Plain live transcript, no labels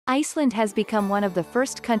Iceland has become one of the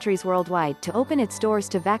first countries worldwide to open its doors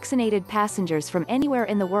to vaccinated passengers from anywhere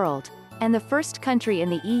in the world, and the first country in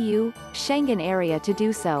the EU-Schengen area to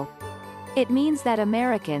do so. It means that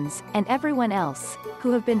Americans, and everyone else,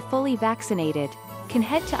 who have been fully vaccinated, can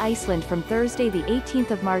head to Iceland from Thursday the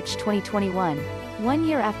 18th of March 2021, 1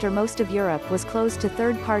 year after most of Europe was closed to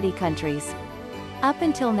third-party countries. Up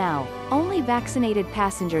until now, only vaccinated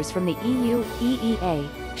passengers from the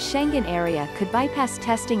EU-EEA Schengen area could bypass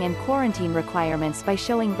testing and quarantine requirements by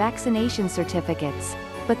showing vaccination certificates,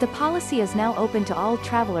 but the policy is now open to all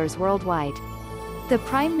travelers worldwide. The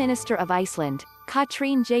Prime Minister of Iceland,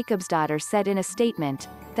 Katrín Jakobsdóttir, said in a statement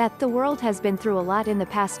that the world has been through a lot in the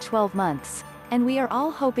past 12 months, and we are all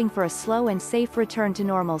hoping for a slow and safe return to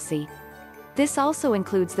normalcy. This also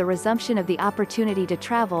includes the resumption of the opportunity to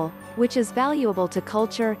travel, which is valuable to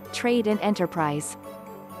culture, trade and enterprise.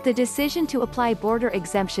 The decision to apply border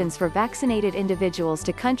exemptions for vaccinated individuals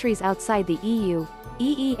to countries outside the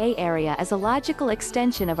EU-EEA area is a logical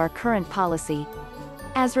extension of our current policy.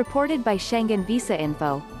 As reported by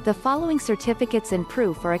Schengenvisainfo, the following certificates and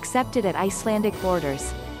proof are accepted at Icelandic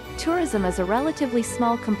borders. Tourism is a relatively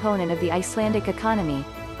small component of the Icelandic economy,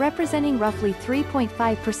 representing roughly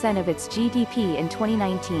 3.5% of its GDP in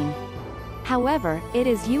 2019. However, it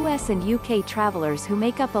is US and UK travelers who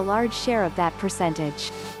make up a large share of that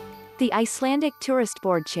percentage. The Icelandic Tourist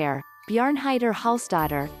Board Chair, Bjarnheidur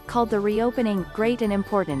Hallsdottir, called the reopening great and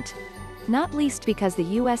important, not least because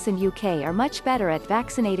the US and UK are much better at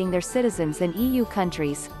vaccinating their citizens than EU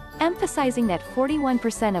countries, emphasizing that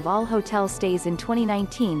 41% of all hotel stays in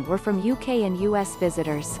 2019 were from UK and US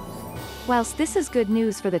visitors. Whilst this is good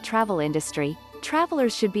news for the travel industry,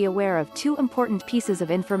 travelers should be aware of two important pieces of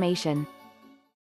information.